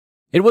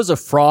It was a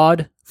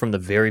fraud from the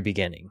very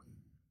beginning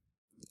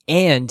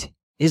and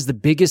is the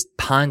biggest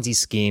Ponzi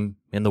scheme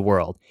in the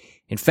world.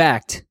 In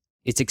fact,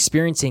 it's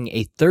experiencing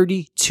a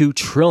 $32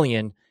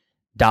 trillion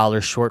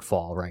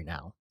shortfall right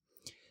now.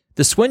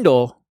 The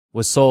swindle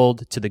was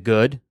sold to the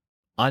good,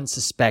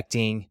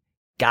 unsuspecting,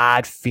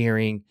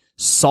 God-fearing,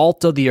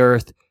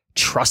 salt-of-the-earth,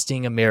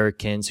 trusting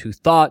Americans who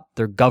thought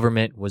their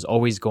government was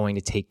always going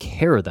to take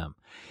care of them.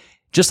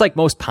 Just like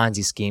most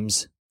Ponzi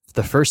schemes,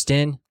 the first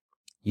in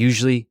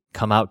usually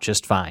come out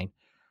just fine.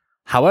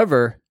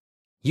 However,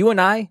 you and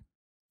I,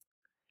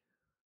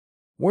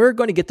 we're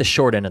going to get the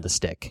short end of the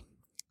stick.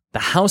 The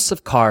house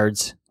of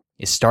cards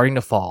is starting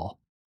to fall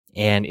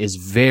and is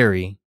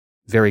very,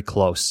 very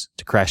close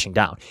to crashing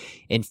down.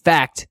 In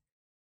fact,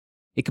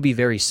 it could be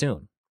very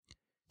soon.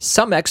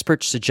 Some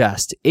experts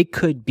suggest it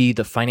could be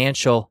the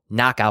financial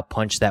knockout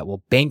punch that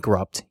will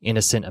bankrupt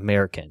innocent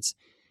Americans.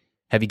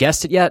 Have you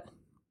guessed it yet?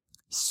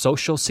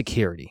 Social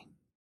Security.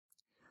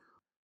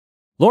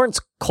 Lawrence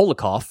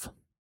Kolikoff,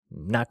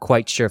 not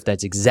quite sure if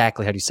that's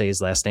exactly how you say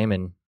his last name,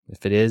 and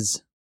if it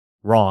is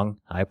wrong,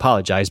 I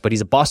apologize, but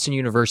he's a Boston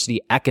University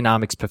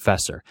economics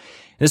professor.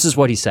 This is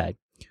what he said.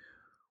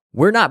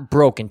 We're not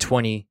broke in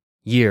 20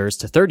 years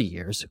to 30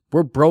 years.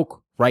 We're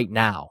broke right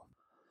now.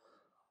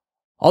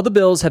 All the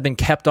bills have been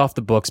kept off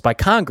the books by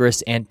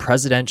Congress and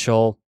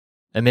presidential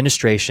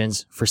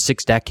administrations for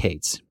 6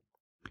 decades.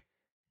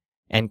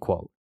 End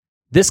quote.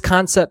 This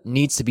concept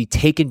needs to be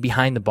taken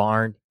behind the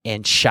barn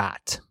and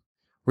shot.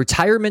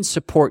 Retirement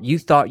support you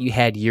thought you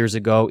had years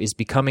ago is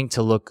becoming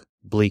to look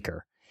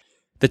bleaker.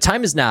 The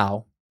time is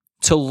now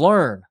to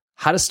learn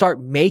how to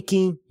start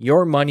making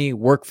your money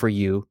work for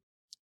you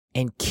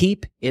and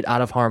keep it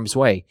out of harm's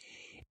way.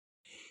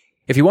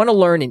 If you want to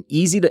learn an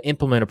easy to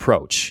implement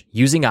approach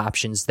using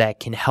options that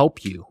can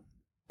help you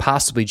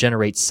possibly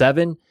generate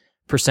 7%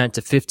 to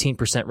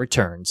 15%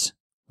 returns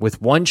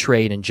with one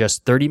trade in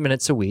just 30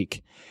 minutes a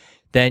week,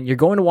 then you're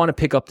going to want to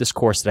pick up this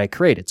course that I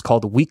created. It's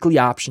called the Weekly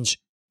Options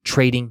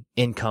Trading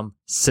Income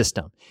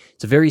System.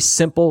 It's a very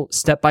simple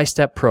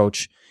step-by-step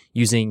approach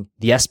using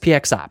the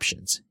SPX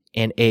options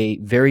and a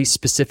very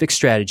specific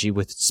strategy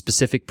with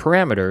specific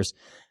parameters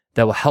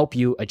that will help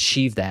you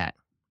achieve that.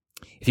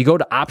 If you go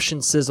to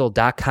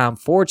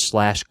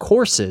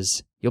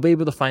optionsizzle.com/courses, you'll be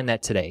able to find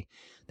that today.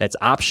 That's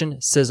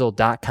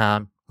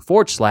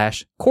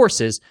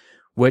optionsizzle.com/courses,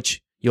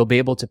 which you'll be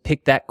able to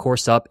pick that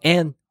course up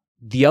and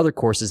the other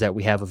courses that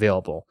we have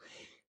available.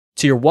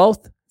 To your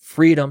wealth,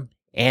 freedom,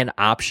 and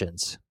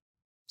options.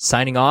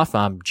 Signing off,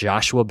 I'm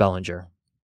Joshua Bellinger.